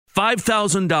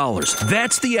$5,000.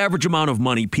 That's the average amount of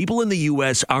money people in the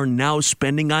U.S. are now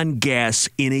spending on gas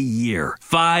in a year.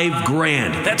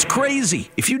 $5,000. That's crazy.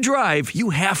 If you drive, you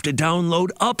have to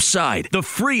download Upside, the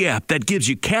free app that gives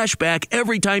you cash back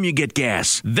every time you get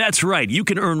gas. That's right. You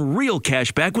can earn real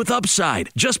cash back with Upside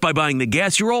just by buying the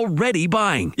gas you're already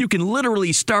buying. You can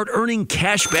literally start earning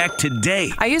cash back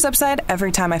today. I use Upside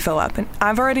every time I fill up, and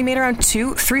I've already made around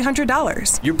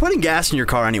 $300. You're putting gas in your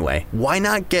car anyway. Why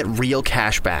not get real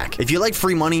cash back? If you like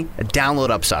free money, download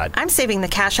Upside. I'm saving the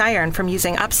cash I earn from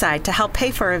using Upside to help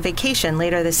pay for a vacation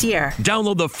later this year.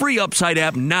 Download the free Upside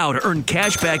app now to earn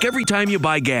cash back every time you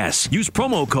buy gas. Use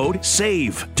promo code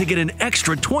SAVE to get an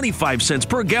extra 25 cents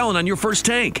per gallon on your first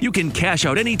tank. You can cash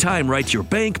out anytime right to your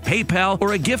bank, PayPal,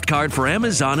 or a gift card for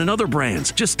Amazon and other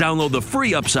brands. Just download the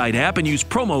free Upside app and use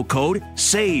promo code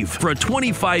SAVE for a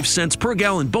 25 cents per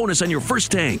gallon bonus on your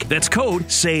first tank. That's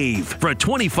code SAVE for a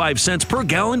 25 cents per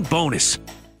gallon bonus.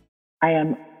 I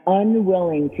am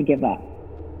unwilling to give up.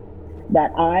 That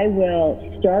I will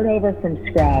start over from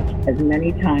scratch as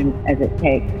many times as it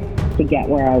takes to get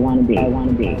where I want to be.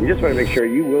 You just want to make sure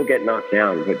you will get knocked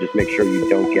down, but just make sure you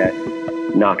don't get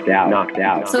knocked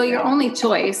out. So your only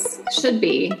choice should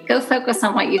be go focus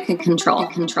on what you can control.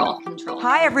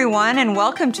 Hi, everyone, and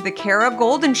welcome to the Kara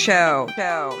Golden Show.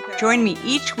 Join me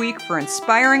each week for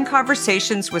inspiring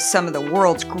conversations with some of the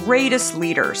world's greatest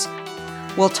leaders.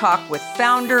 We'll talk with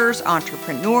founders,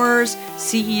 entrepreneurs,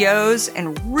 CEOs,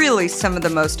 and really some of the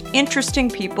most interesting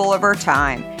people of our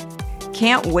time.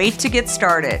 Can't wait to get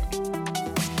started.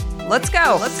 Let's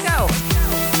go.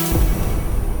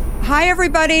 Hi,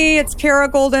 everybody. It's Kara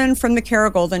Golden from The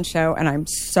Kara Golden Show, and I'm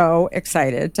so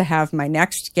excited to have my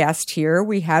next guest here.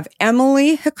 We have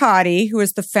Emily Hikade, who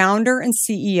is the founder and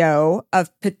CEO of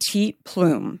Petite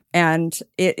Plume, and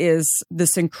it is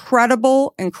this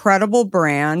incredible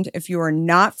brand. If you are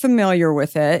not familiar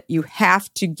with it, you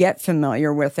have to get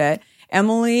familiar with it.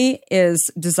 Emily is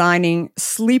designing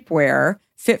sleepwear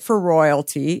fit for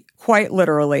royalty, quite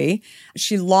literally.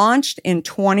 She launched in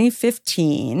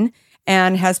 2015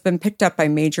 and has been picked up by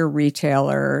major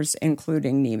retailers,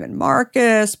 including Neiman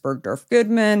Marcus, Bergdorf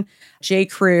Goodman,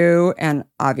 J.Crew, and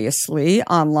obviously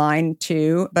online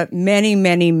too, but many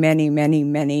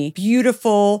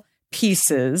beautiful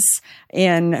pieces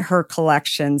in her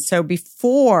collection. So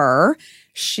before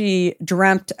she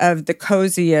dreamt of the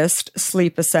coziest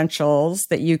sleep essentials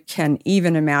that you can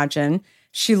even imagine,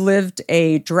 she lived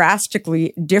a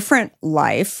drastically different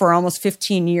life. For almost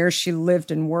 15 years, she lived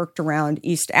and worked around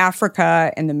East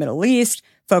Africa and the Middle East,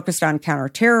 focused on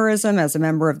counterterrorism as a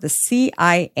member of the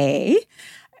CIA.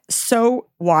 So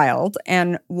wild.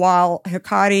 And while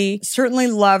Hikade certainly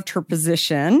loved her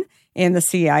position in the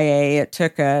CIA, it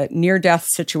took a near-death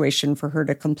situation for her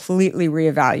to completely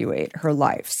reevaluate her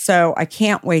life. So I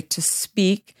can't wait to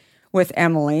speak with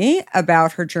Emily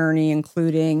about her journey,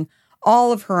 including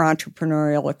all of her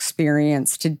entrepreneurial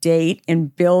experience to date in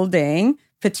building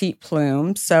Petite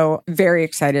Plume. So very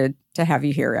excited to have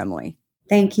you here, Emily.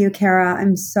 Thank you, Kara.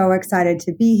 I'm so excited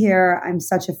to be here. I'm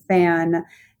such a fan,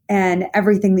 and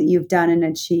everything that you've done and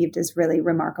achieved is really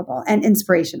remarkable and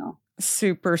inspirational.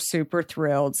 Super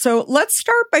thrilled. So let's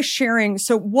start by sharing.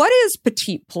 So what is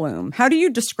Petite Plume? How do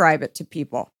you describe it to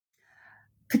people?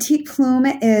 Petite Plume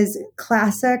is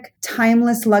classic,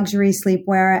 timeless luxury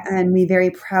sleepwear, and we very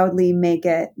proudly make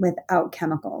it without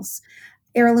chemicals.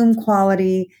 Heirloom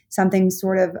quality, something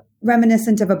sort of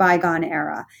reminiscent of a bygone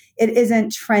era. It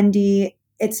isn't trendy.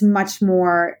 It's much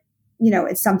more,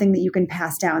 it's something that you can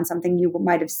pass down, something you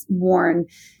might have worn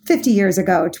 50 years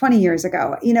ago, 20 years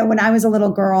ago. When I was a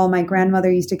little girl, my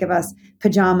grandmother used to give us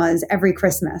pajamas every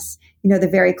Christmas, the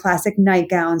very classic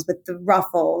nightgowns with the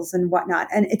ruffles and whatnot.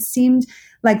 And it seemed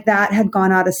like that had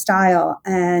gone out of style.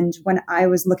 And when I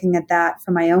was looking at that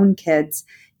for my own kids,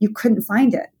 you couldn't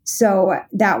find it. So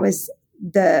that was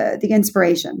the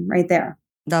inspiration right there.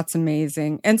 That's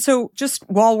amazing. And so just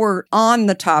while we're on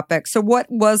the topic, so what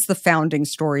was the founding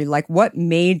story? Like, what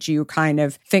made you kind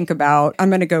of think about, I'm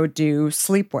going to go do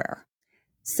sleepwear?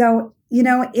 So,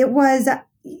 it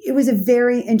was a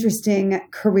very interesting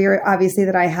career, obviously,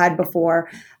 that I had before.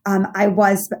 I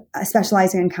was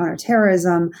specializing in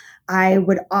counterterrorism. I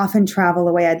would often travel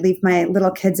away. I'd leave my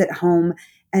little kids at home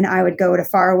and I would go to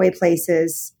faraway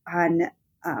places on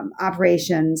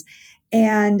operations.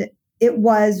 And it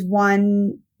was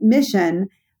one mission.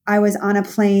 I was on a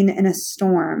plane in a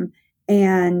storm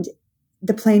and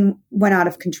the plane went out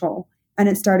of control and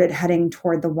it started heading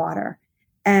toward the water.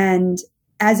 And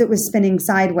as it was spinning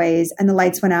sideways and the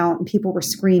lights went out and people were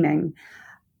screaming,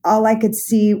 all I could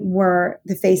see were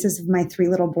the faces of my 3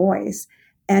 little boys.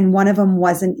 And one of them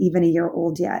wasn't even a year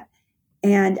old yet.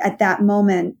 And at that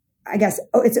moment, I guess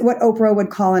it's what Oprah would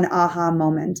call an aha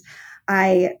moment.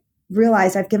 I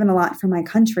realized I've given a lot for my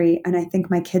country, and I think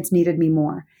my kids needed me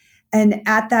more. And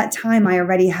at that time, I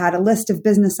already had a list of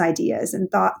business ideas and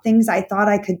things I thought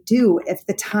I could do if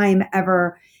the time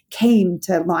ever came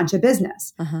to launch a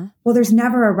business. Well, there's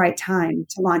never a right time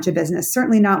to launch a business,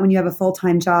 certainly not when you have a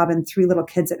full-time job and 3 little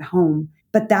kids at home.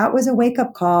 But that was a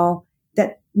wake-up call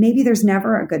that maybe there's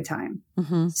never a good time.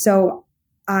 So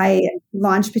I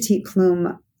launched Petite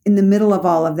Plume in the middle of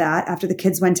all of that, after the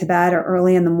kids went to bed or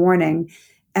early in the morning,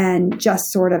 and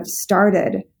just sort of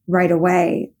started right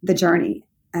away the journey.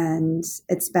 And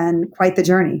it's been quite the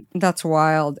journey. That's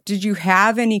wild. Did you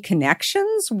have any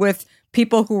connections with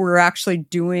people who were actually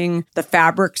doing the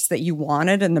fabrics that you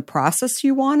wanted and the process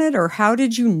you wanted? Or how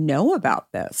did you know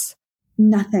about this?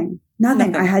 Nothing.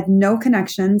 I had no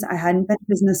connections. I hadn't been to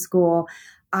business school.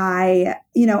 I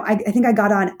think I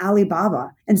got on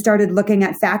Alibaba and started looking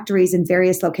at factories in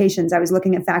various locations. I was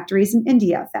looking at factories in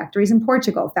India, factories in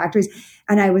Portugal,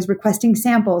 and I was requesting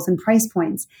samples and price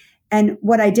points. And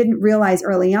what I didn't realize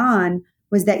early on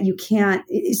was that you can't.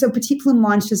 So Petite Plume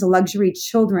launched as a luxury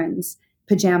children's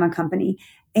pajama company.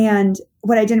 And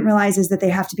what I didn't realize is that they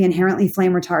have to be inherently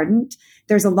flame retardant.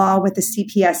 There's a law with the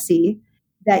CPSC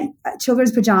that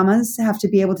children's pajamas have to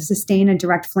be able to sustain a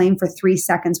direct flame for 3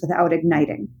 seconds without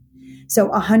igniting. So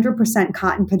 100%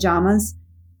 cotton pajamas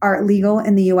are legal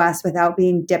in the US without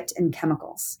being dipped in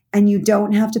chemicals. And you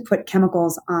don't have to put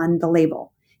chemicals on the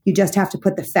label. You just have to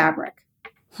put the fabric.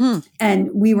 And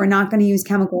we were not going to use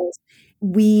chemicals.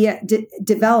 We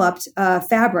developed a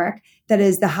fabric that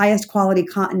is the highest quality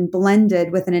cotton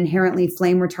blended with an inherently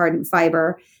flame retardant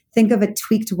fiber. Think of a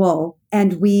tweaked wool.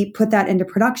 And we put that into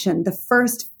production. The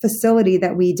first facility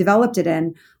that we developed it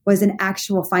in was an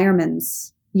actual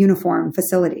fireman's uniform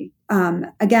facility.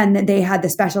 Again, they had the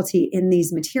specialty in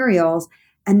these materials.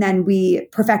 And then we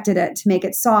perfected it to make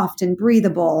it soft and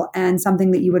breathable and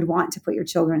something that you would want to put your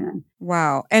children in.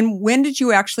 Wow. And when did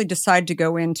you actually decide to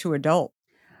go into adult?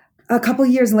 A couple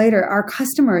of years later, our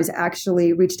customers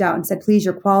actually reached out and said, please,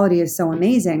 your quality is so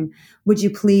amazing. Would you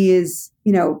please,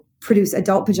 produce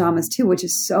adult pajamas too, which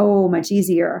is so much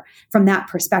easier from that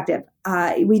perspective.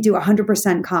 We do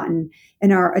 100% cotton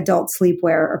in our adult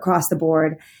sleepwear across the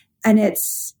board. And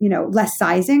it's, less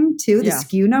sizing too, the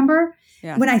SKU number.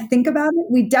 Yeah. When I think about it,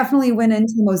 we definitely went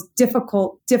into the most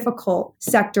difficult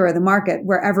sector of the market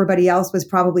where everybody else was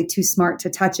probably too smart to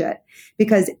touch it,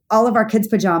 because all of our kids'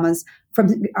 pajamas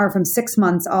are from 6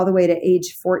 months all the way to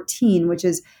age 14, which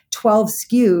is 12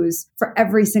 SKUs for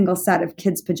every single set of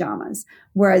kids' pajamas.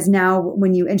 Whereas now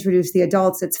when you introduce the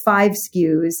adults, it's 5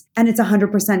 SKUs and it's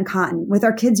 100% cotton. With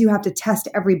our kids, you have to test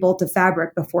every bolt of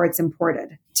fabric before it's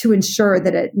imported to ensure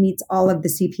that it meets all of the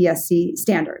CPSC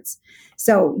standards.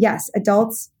 So yes,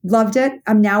 adults loved it.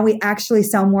 Now we actually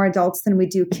sell more adults than we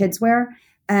do kids wear.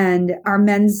 And our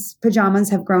men's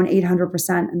pajamas have grown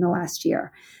 800% in the last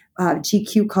year.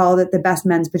 GQ called it the best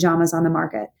men's pajamas on the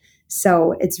market.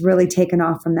 So it's really taken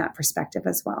off from that perspective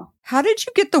as well. How did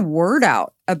you get the word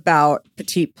out about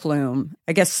Petite Plume?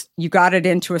 I guess you got it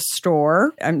into a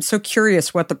store. I'm so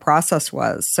curious what the process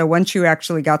was. So once you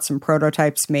actually got some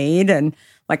prototypes made, and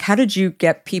how did you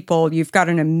get people? You've got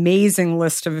an amazing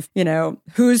list of,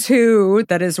 who's who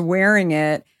that is wearing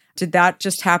it. Did that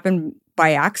just happen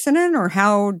by accident, or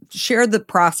how? Share the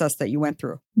process that you went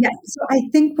through. Yeah. So I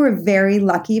think we're very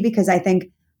lucky because I think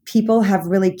people have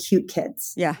really cute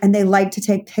kids. Yeah. And they like to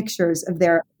take pictures of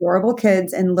their adorable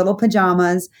kids in little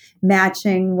pajamas,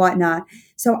 matching, whatnot.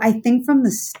 So I think from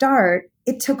the start,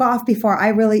 it took off before I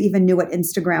really even knew what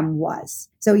Instagram was.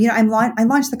 So, I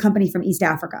launched the company from East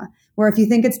Africa, where if you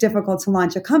think it's difficult to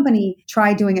launch a company,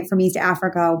 try doing it from East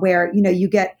Africa, where,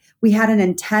 we had an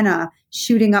antenna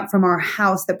shooting up from our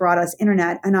house that brought us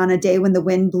internet. And on a day when the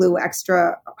wind blew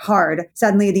extra hard,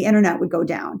 suddenly the internet would go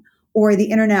down, or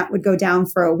the internet would go down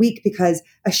for a week because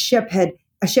a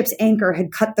ship's anchor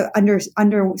had cut the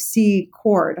undersea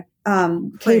cord cable.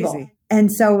 Crazy.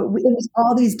 And so it was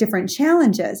all these different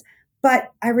challenges.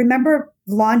 But I remember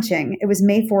launching, it was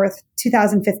May 4th,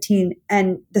 2015,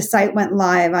 and the site went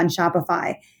live on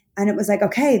Shopify. And it was like,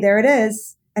 okay, there it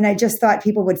is. And I just thought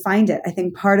people would find it. I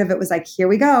think part of it was like, here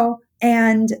we go.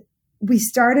 And we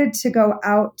started to go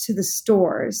out to the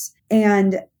stores.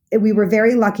 And we were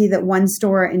very lucky that one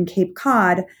store in Cape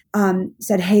Cod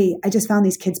said, hey, I just found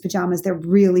these kids' pajamas. They're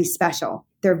really special.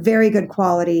 They're very good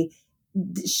quality.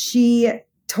 The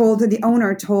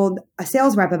owner told a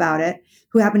sales rep about it,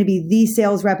 who happened to be the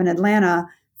sales rep in Atlanta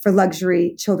for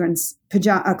luxury children's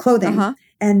clothing. Uh-huh.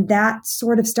 And that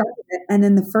sort of started it. And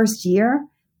in the first year,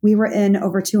 we were in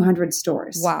over 200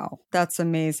 stores. Wow. That's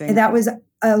amazing. And that was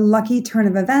a lucky turn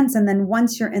of events. And then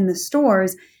once you're in the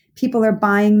stores, people are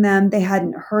buying them. They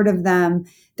hadn't heard of them.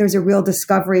 There's a real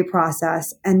discovery process.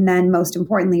 And then most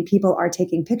importantly, people are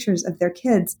taking pictures of their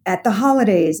kids at the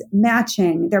holidays,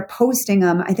 matching, they're posting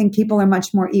them. I think people are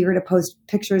much more eager to post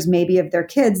pictures maybe of their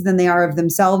kids than they are of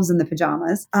themselves in the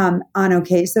pajamas on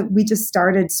OK. So we just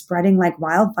started spreading like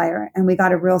wildfire, and we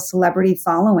got a real celebrity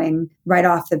following right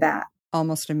off the bat.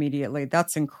 Almost immediately.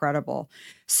 That's incredible.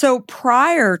 So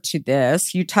prior to this,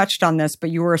 you touched on this,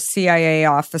 but you were a CIA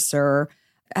officer.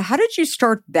 How did you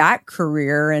start that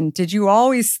career? And did you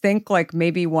always think like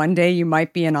maybe one day you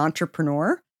might be an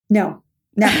entrepreneur? No.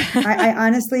 I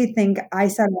honestly think I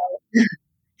said,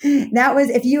 that was,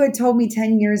 if you had told me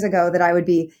 10 years ago that I would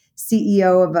be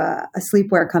CEO of a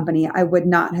sleepwear company, I would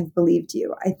not have believed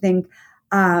you. I think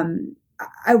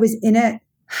I was in it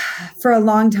for a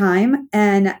long time,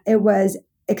 and it was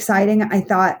exciting. I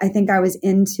think I was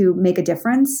in to make a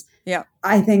difference. Yeah.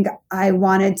 I think I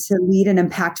wanted to lead an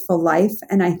impactful life.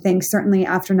 And I think certainly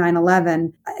after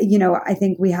 9/11, I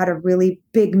think we had a really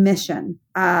big mission.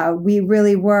 We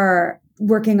really were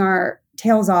working our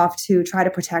tails off to try to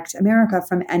protect America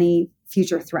from any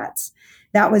future threats.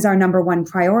 That was our number one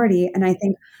priority. And I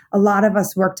think a lot of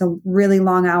us worked really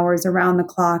long hours around the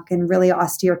clock in really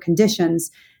austere conditions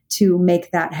to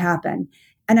make that happen.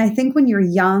 And I think when you're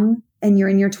young and you're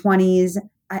in your 20s,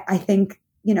 I think,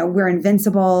 we're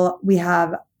invincible. We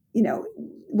have,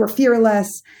 we're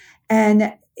fearless.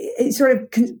 And I sort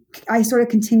of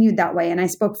continued that way. And I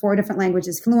spoke 4 different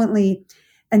languages fluently.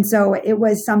 And so it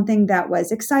was something that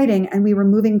was exciting. And we were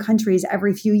moving countries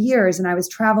every few years. And I was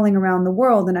traveling around the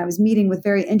world, and I was meeting with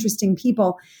very interesting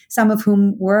people, some of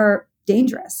whom were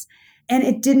dangerous. And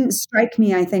it didn't strike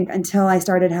me, I think, until I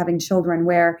started having children,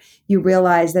 where you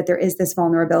realize that there is this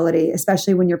vulnerability,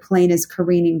 especially when your plane is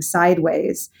careening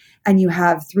sideways and you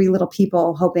have 3 little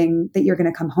people hoping that you're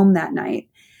going to come home that night.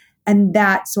 And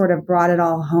that sort of brought it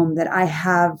all home, that I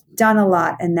have done a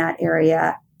lot in that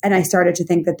area. And I started to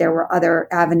think that there were other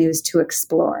avenues to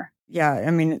explore. Yeah,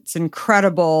 I mean, it's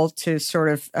incredible to sort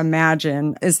of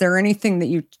imagine. Is there anything that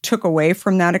you took away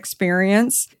from that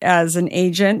experience as an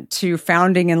agent to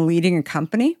founding and leading a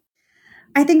company?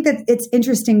 I think that it's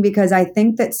interesting because I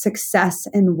think that success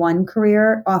in one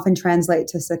career often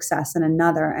translates to success in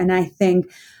another. And I think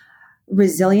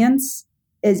resilience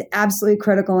is absolutely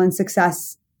critical in success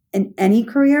in any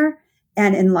career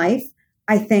and in life.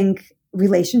 I think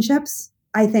relationships,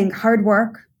 I think hard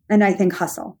work, and I think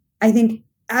hustle. I think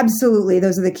absolutely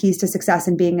those are the keys to success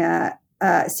in being a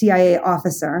CIA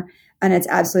officer. And it's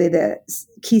absolutely the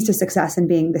keys to success in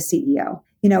being the CEO.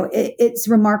 It's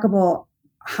remarkable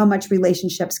how much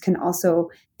relationships can also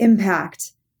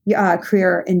impact your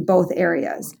career in both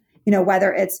areas.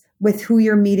 Whether it's with who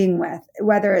you're meeting with,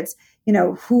 whether it's,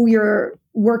 who you're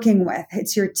working with,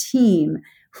 it's your team,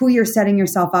 who you're setting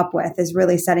yourself up with is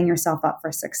really setting yourself up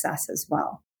for success as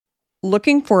well.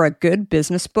 Looking for a good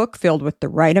business book filled with the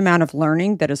right amount of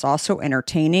learning that is also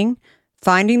entertaining?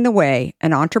 Finding the Way,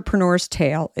 An Entrepreneur's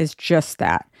Tale is just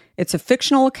that. It's a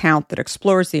fictional account that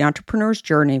explores the entrepreneur's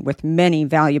journey with many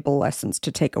valuable lessons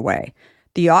to take away.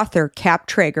 The author, Cap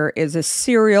Traeger, is a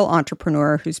serial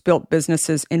entrepreneur who's built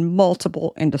businesses in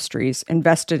multiple industries,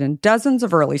 invested in dozens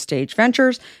of early-stage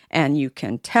ventures, and you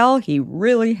can tell he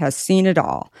really has seen it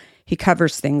all. He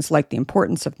covers things like the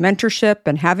importance of mentorship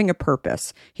and having a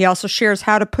purpose. He also shares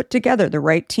how to put together the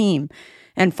right team.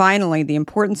 And finally, the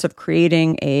importance of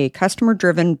creating a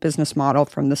customer-driven business model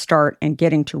from the start and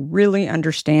getting to really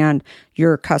understand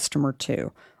your customer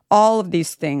too. All of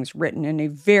these things written in a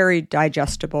very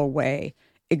digestible way,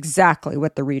 exactly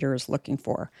what the reader is looking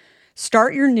for.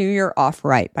 Start your new year off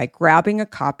right by grabbing a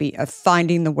copy of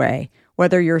Finding the Way.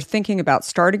 Whether you're thinking about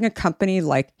starting a company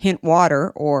like Hint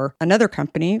Water or another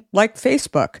company like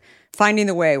Facebook, Finding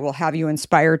the Way will have you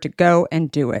inspired to go and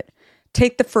do it.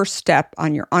 Take the first step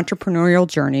on your entrepreneurial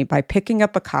journey by picking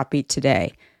up a copy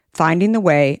today. Finding the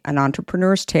Way, An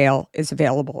Entrepreneur's Tale is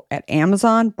available at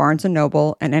Amazon, Barnes &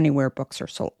 Noble, and anywhere books are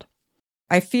sold.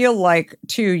 I feel like,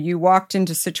 too, you walked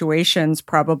into situations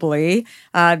probably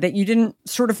that you didn't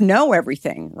sort of know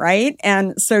everything, right?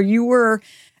 And so you were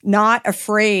not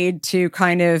afraid to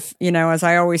kind of, as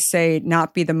I always say,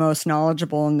 not be the most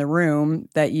knowledgeable in the room,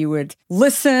 that you would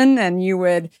listen and you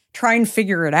would try and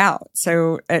figure it out.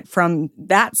 So from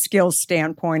that skills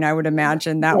standpoint, I would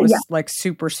imagine that was like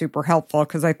super, super helpful,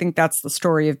 because I think that's the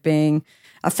story of being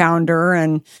a founder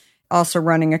and also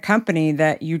running a company,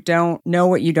 that you don't know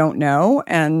what you don't know.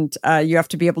 And you have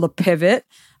to be able to pivot.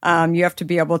 You have to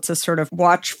be able to sort of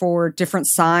watch for different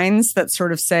signs that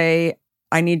sort of say,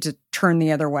 I need to turn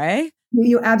the other way.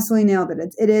 You absolutely nailed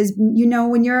it. It is,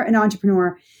 when you're an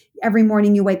entrepreneur, every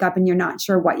morning you wake up and you're not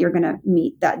sure what you're going to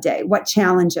meet that day, what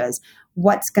challenges,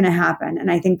 what's going to happen.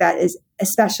 And I think that is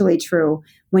especially true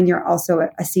when you're also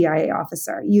a CIA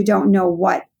officer. You don't know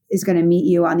what is going to meet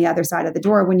you on the other side of the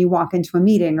door when you walk into a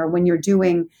meeting or when you're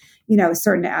doing,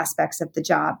 certain aspects of the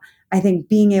job. I think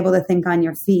being able to think on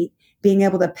your feet, being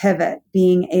able to pivot,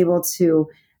 being able to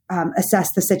assess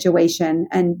the situation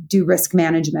and do risk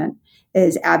management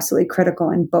is absolutely critical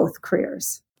in both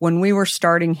careers. When we were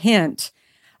starting Hint,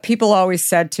 people always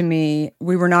said to me,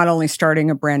 we were not only starting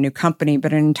a brand new company,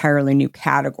 but an entirely new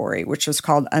category, which was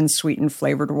called unsweetened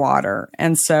flavored water.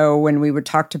 And so when we would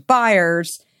talk to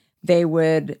buyers, they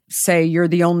would say, you're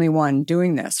the only one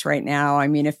doing this right now. I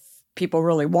mean, if people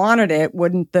really wanted it,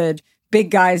 wouldn't the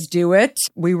big guys do it?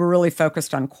 We were really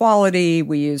focused on quality.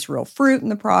 We used real fruit in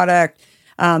the product.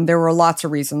 There were lots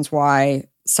of reasons why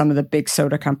some of the big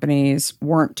soda companies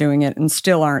weren't doing it and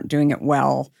still aren't doing it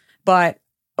well. But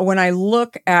when I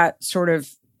look at sort of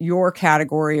your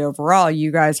category overall,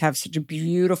 you guys have such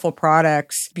beautiful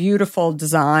products, beautiful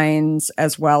designs,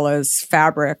 as well as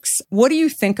fabrics. What do you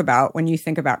think about when you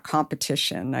think about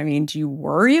competition? I mean, do you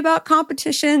worry about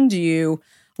competition?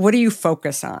 What do you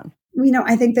focus on?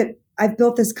 I think that I've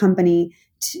built this company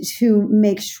to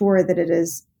make sure that it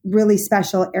is really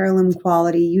special heirloom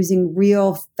quality, using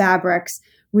real fabrics,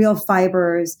 real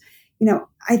fibers.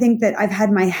 I think that I've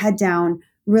had my head down,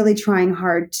 really trying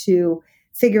hard to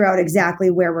figure out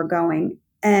exactly where we're going.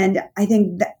 And I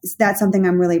think that's something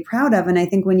I'm really proud of. And I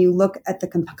think when you look at the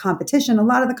competition, a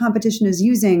lot of the competition is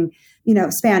using,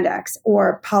 spandex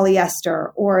or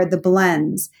polyester or the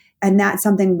blends. And that's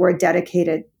something we're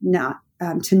dedicated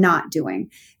to not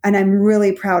doing. And I'm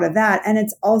really proud of that. And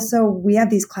it's also, we have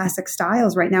these classic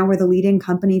styles right now. We're the leading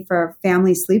company for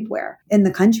family sleepwear in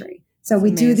the country. So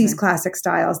we do these classic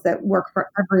styles that work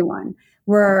for everyone.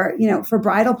 We're, for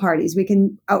bridal parties, we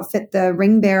can outfit the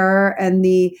ring bearer and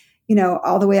the,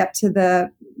 all the way up to the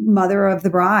mother of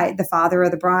the bride, the father of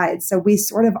the bride. So we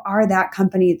sort of are that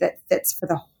company that fits for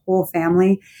the whole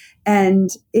family and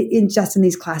in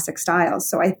these classic styles.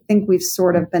 So I think we've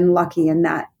sort of been lucky in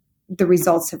that the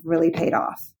results have really paid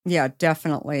off. Yeah,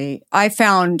 definitely. I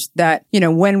found that,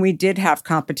 when we did have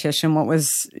competition, what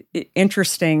was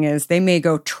interesting is they may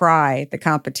go try the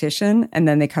competition and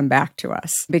then they come back to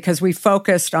us because we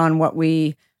focused on what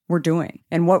we were doing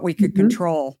and what we could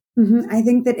control. Mm-hmm. I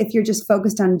think that if you're just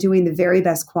focused on doing the very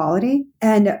best quality,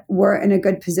 and we're in a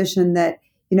good position that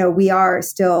we are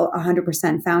still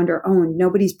 100% founder owned.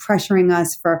 Nobody's pressuring us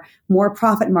for more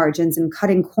profit margins and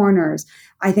cutting corners.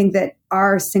 I think that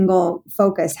our single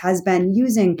focus has been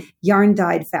using yarn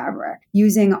dyed fabric,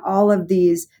 using all of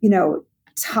these,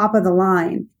 top of the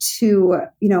line to,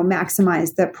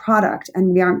 maximize the product,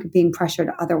 and we aren't being pressured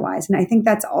otherwise. And I think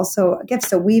that's also a gift.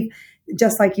 So we've,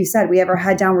 just like you said, we have our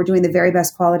head down. We're doing the very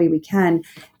best quality we can.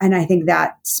 And I think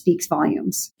that speaks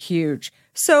volumes. Huge.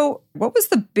 So what was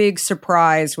the big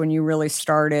surprise when you really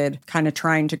started kind of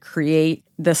trying to create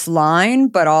this line,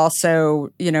 but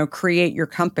also, create your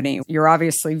company? You're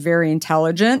obviously very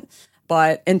intelligent,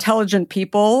 but intelligent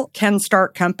people can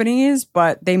start companies,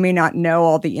 but they may not know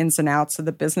all the ins and outs of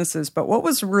the businesses. But what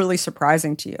was really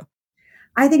surprising to you?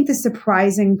 I think the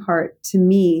surprising part to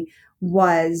me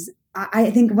was,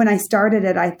 I think when I started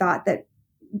it, I thought that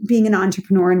being an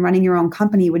entrepreneur and running your own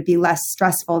company would be less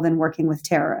stressful than working with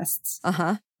terrorists.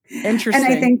 Interesting. And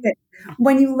I think that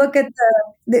when you look at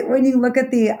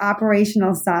the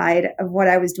operational side of what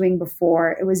I was doing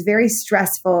before, it was very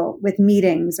stressful with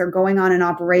meetings or going on an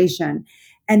operation.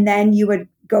 And then you would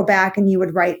go back and you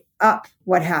would write up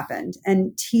what happened,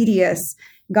 and tedious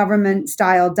government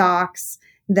style docs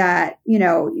that,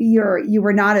 you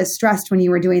were not as stressed when you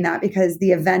were doing that because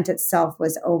the event itself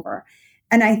was over.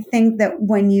 And I think that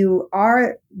when you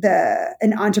are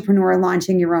an entrepreneur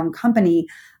launching your own company,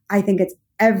 I think it's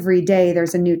every day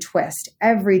there's a new twist.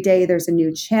 Every day there's a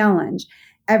new challenge.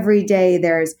 Every day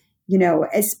there's,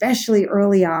 especially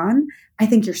early on, I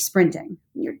think you're sprinting.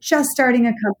 You're just starting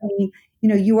a company.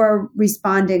 You are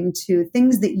responding to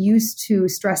things that used to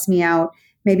stress me out.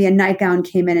 Maybe a nightgown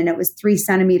came in and it was 3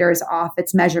 centimeters off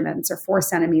its measurements or 4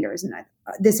 centimeters. And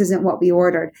this isn't what we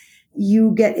ordered.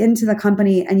 You get into the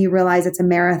company and you realize it's a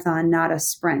marathon, not a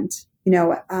sprint.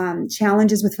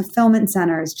 Challenges with fulfillment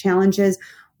centers, challenges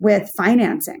with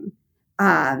financing.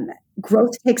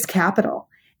 Growth takes capital.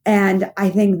 And I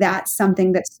think that's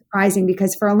something that's surprising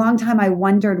because for a long time, I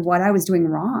wondered what I was doing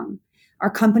wrong.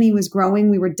 Our company was growing.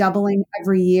 We were doubling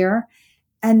every year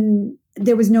and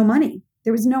there was no money.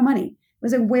 There was no money. It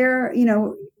was like,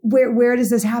 where does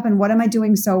this happen? What am I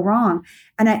doing so wrong?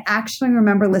 And I actually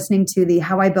remember listening to the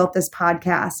How I Built This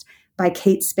podcast by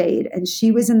Kate Spade. And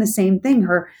she was in the same thing.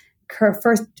 Her her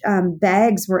first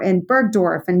bags were in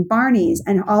Bergdorf and Barney's,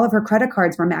 and all of her credit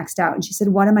cards were maxed out. And she said,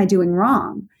 what am I doing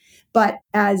wrong? But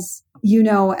as you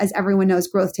know, as everyone knows,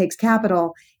 growth takes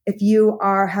capital. If you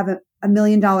have $1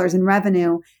 million in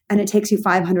revenue and it takes you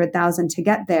 500,000 to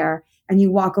get there, and you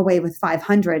walk away with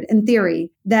 500 in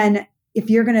theory, then if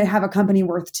you're going to have a company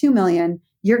worth 2 million,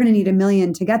 you're going to need $1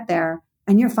 million to get there,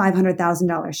 and you're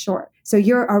 $500,000 short. So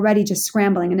you're already just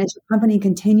scrambling. And as your company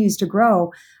continues to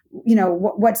grow,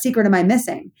 what secret am I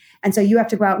missing? And so you have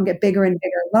to go out and get bigger and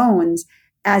bigger loans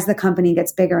as the company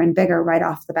gets bigger and bigger right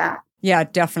off the bat. Yeah,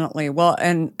 definitely. Well,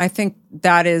 and I think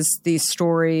that is the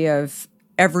story of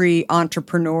every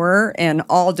entrepreneur in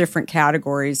all different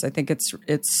categories. I think it's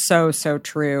so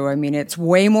true. I mean, it's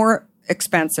way more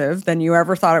expensive than you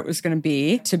ever thought it was going to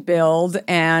be to build,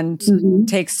 and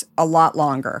takes a lot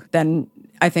longer than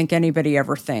I think anybody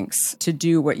ever thinks to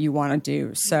do what you want to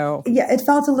do. So yeah, it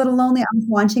felt a little lonely. I was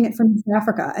launching it from South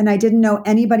Africa, and I didn't know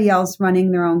anybody else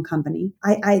running their own company.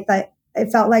 I thought it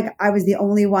felt like I was the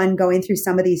only one going through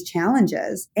some of these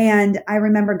challenges. And I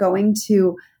remember going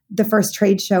to the first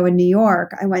trade show in New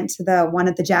York. I went to the one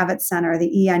at the Javits Center,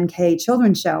 the ENK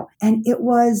Children's Show. And it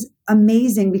was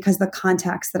amazing because the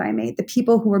contacts that I made, the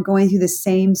people who were going through the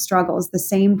same struggles, the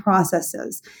same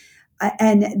processes.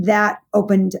 And that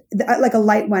opened, like a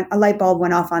light bulb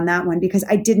went off on that one, because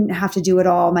I didn't have to do it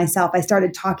all myself. I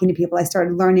started talking to people. I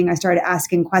started learning. I started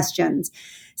asking questions,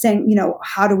 saying,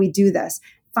 how do we do this?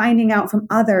 Finding out from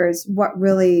others what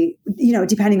really,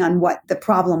 depending on what the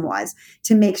problem was,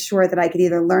 to make sure that I could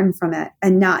either learn from it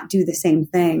and not do the same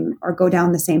thing, or go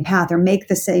down the same path, or make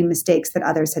the same mistakes that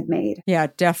others had made. Yeah,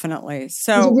 definitely.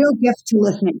 So there's a real gift to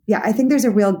listening. Yeah, I think there's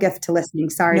a real gift to listening.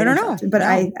 Sorry. No. But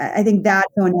no. I think that's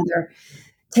another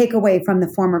takeaway from the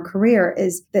former career,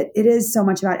 is that it is so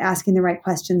much about asking the right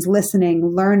questions,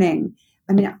 listening, learning.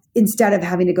 I mean, instead of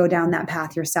having to go down that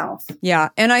path yourself. Yeah.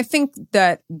 And I think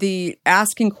that the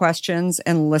asking questions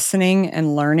and listening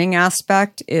and learning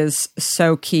aspect is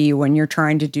so key when you're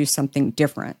trying to do something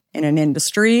different in an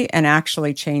industry and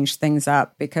actually change things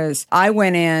up. Because I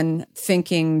went in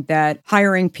thinking that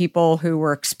hiring people who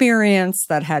were experienced,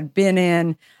 that had been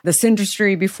in this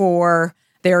industry before,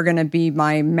 they're going to be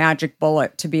my magic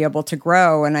bullet to be able to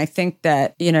grow. And I think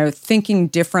that, thinking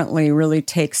differently really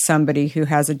takes somebody who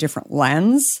has a different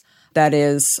lens, that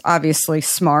is obviously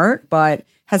smart, but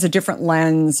has a different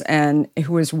lens, and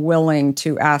who is willing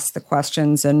to ask the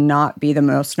questions and not be the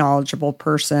most knowledgeable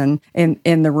person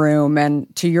in the room.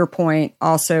 And to your point,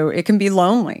 also, it can be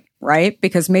lonely, right?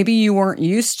 Because maybe you weren't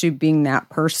used to being that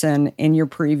person in your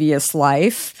previous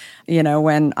life.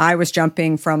 When I was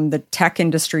jumping from the tech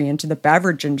industry into the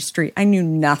beverage industry, I knew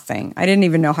nothing. I didn't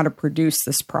even know how to produce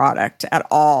this product at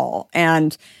all.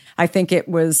 And I think it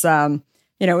was, it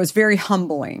was very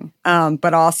humbling.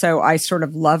 But also I sort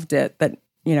of loved it that,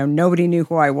 nobody knew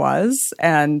who I was.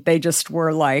 And they just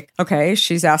were like, okay,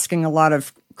 she's asking a lot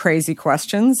of crazy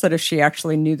questions that if she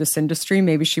actually knew this industry,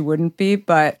 maybe she wouldn't be.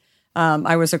 But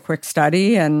I was a quick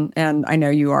study, and I know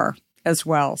you are as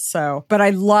well. So, but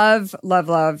I love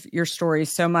your story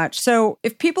so much. So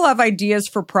if people have ideas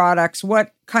for products,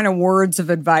 what kind of words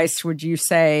of advice would you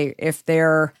say if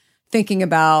they're thinking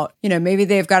about, maybe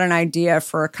they've got an idea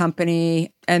for a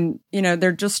company and,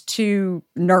 they're just too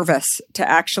nervous to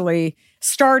actually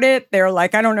start it. They're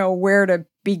like, I don't know where to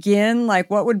begin.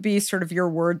 Like, what would be sort of your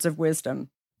words of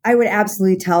wisdom? I would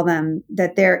absolutely tell them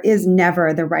that there is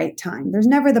never the right time. There's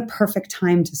never the perfect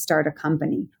time to start a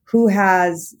company. Who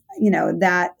has,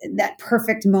 that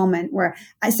perfect moment where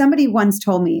somebody once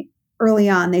told me early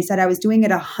on, they said I was doing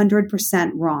it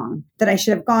 100% wrong, that I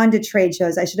should have gone to trade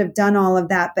shows. I should have done all of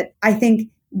that. But I think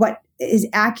what is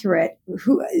accurate,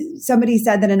 somebody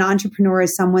said that an entrepreneur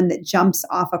is someone that jumps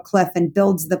off a cliff and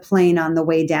builds the plane on the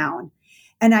way down.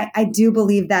 And I do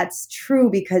believe that's true,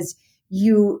 because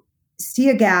you see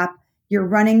a gap, you're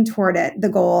running toward it, the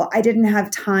goal. I didn't have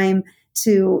time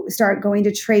to start going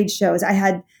to trade shows. I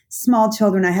had small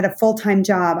children. I had a full-time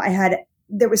job.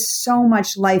 There was so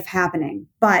much life happening,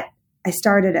 but I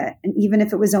started it. And even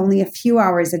if it was only a few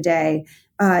hours a day,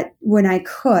 when I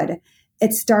could,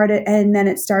 it started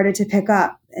to pick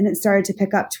up, and it started to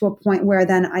pick up to a point where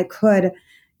then I could,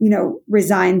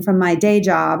 resign from my day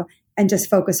job and just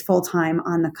focus full-time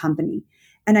on the company.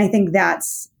 And I think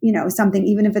that's, something,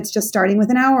 even if it's just starting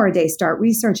with an hour a day, start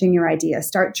researching your idea,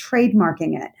 start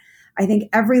trademarking it. I think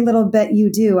every little bit you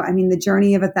do, the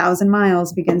journey of 1,000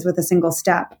 miles begins with a single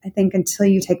step. I think until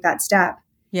you take that step,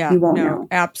 you won't know.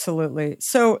 Absolutely.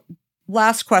 So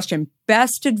last question,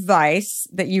 best advice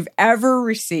that you've ever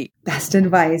received? Best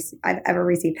advice I've ever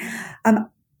received.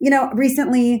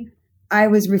 Recently I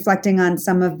was reflecting on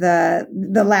some of the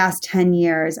last 10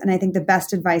 years. And I think the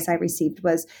best advice I received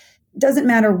was, doesn't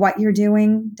matter what you're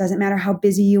doing, doesn't matter how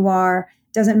busy you are,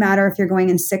 doesn't matter if you're going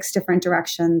in 6 different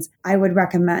directions. I would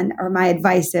recommend, or my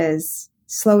advice is,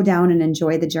 slow down and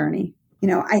enjoy the journey.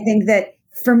 I think that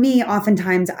for me,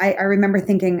 oftentimes I remember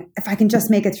thinking, if I can just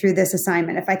make it through this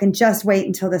assignment, if I can just wait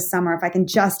until this summer, if I can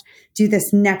just do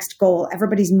this next goal,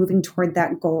 everybody's moving toward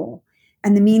that goal.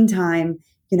 In the meantime,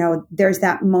 there's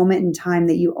that moment in time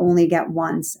that you only get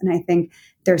once. And I think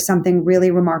there's something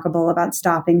really remarkable about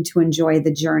stopping to enjoy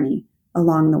the journey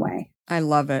along the way. I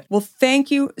love it. Well,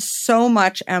 thank you so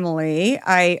much, Emily.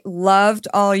 I loved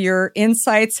all your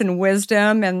insights and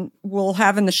wisdom, and we'll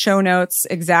have in the show notes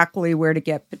exactly where to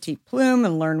get Petite Plume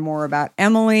and learn more about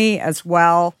Emily as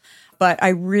well. But I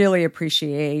really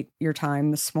appreciate your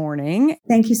time this morning.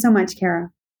 Thank you so much, Kara.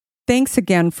 Thanks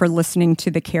again for listening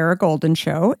to The Kara Goldin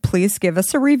Show. Please give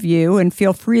us a review and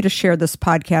feel free to share this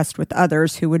podcast with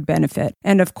others who would benefit.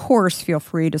 And of course, feel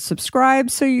free to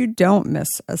subscribe so you don't miss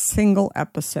a single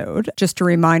episode. Just a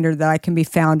reminder that I can be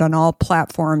found on all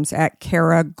platforms at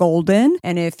Kara Goldin.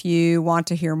 And if you want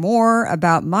to hear more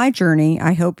about my journey,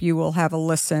 I hope you will have a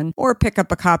listen or pick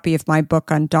up a copy of my book,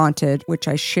 Undaunted, which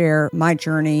I share my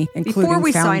journey, including Before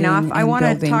we sign off, I want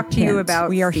to talk to you about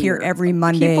We are fear. here every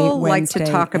Monday, People Wednesday, like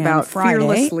to talk and about Friday.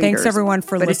 fearless leaders. Thanks everyone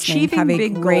for but listening. Achieving Have a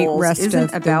big great goals rest isn't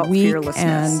of the about week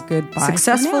fearlessness. and goodbye.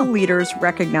 Successful leaders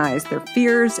recognize their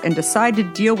fears and decide to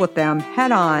deal with them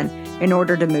head on in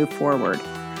order to move forward.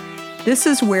 This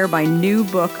is where my new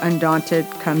book, Undaunted,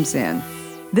 comes in.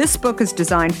 This book is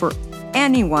designed for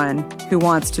anyone who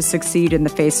wants to succeed in the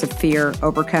face of fear,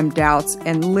 overcome doubts,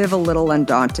 and live a little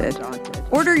undaunted.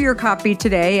 Order your copy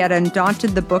today at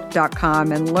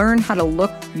undauntedthebook.com and learn how to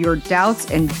look your doubts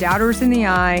and doubters in the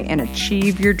eye and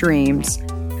achieve your dreams.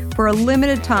 For a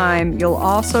limited time, you'll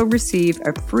also receive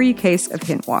a free case of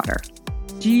hint water.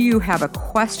 Do you have a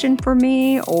question for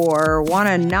me or want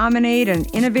to nominate an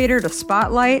innovator to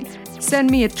spotlight?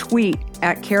 Send me a tweet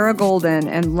at Kara Goldin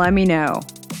and let me know.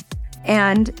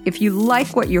 And if you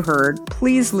like what you heard,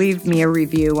 please leave me a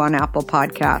review on Apple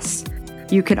Podcasts.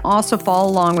 You can also follow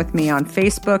along with me on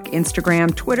Facebook,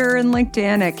 Instagram, Twitter, and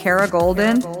LinkedIn at Kara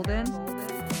Goldin.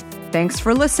 Thanks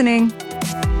for listening.